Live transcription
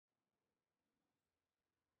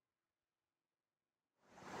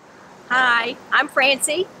Hi, I'm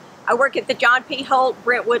Francie. I work at the John P. Holt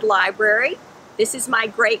Brentwood Library. This is my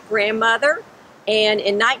great-grandmother, and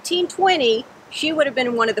in 1920, she would have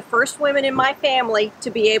been one of the first women in my family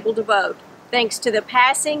to be able to vote. Thanks to the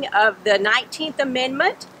passing of the 19th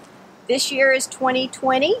Amendment, this year is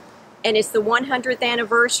 2020, and it's the 100th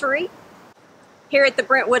anniversary. Here at the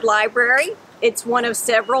Brentwood Library, it's one of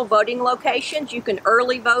several voting locations. You can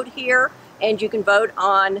early vote here, and you can vote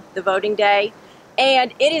on the voting day.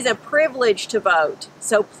 And it is a privilege to vote.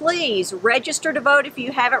 So please register to vote if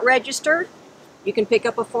you haven't registered. You can pick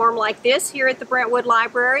up a form like this here at the Brentwood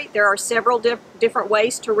Library. There are several different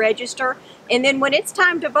ways to register. And then when it's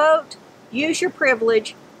time to vote, use your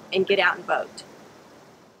privilege and get out and vote.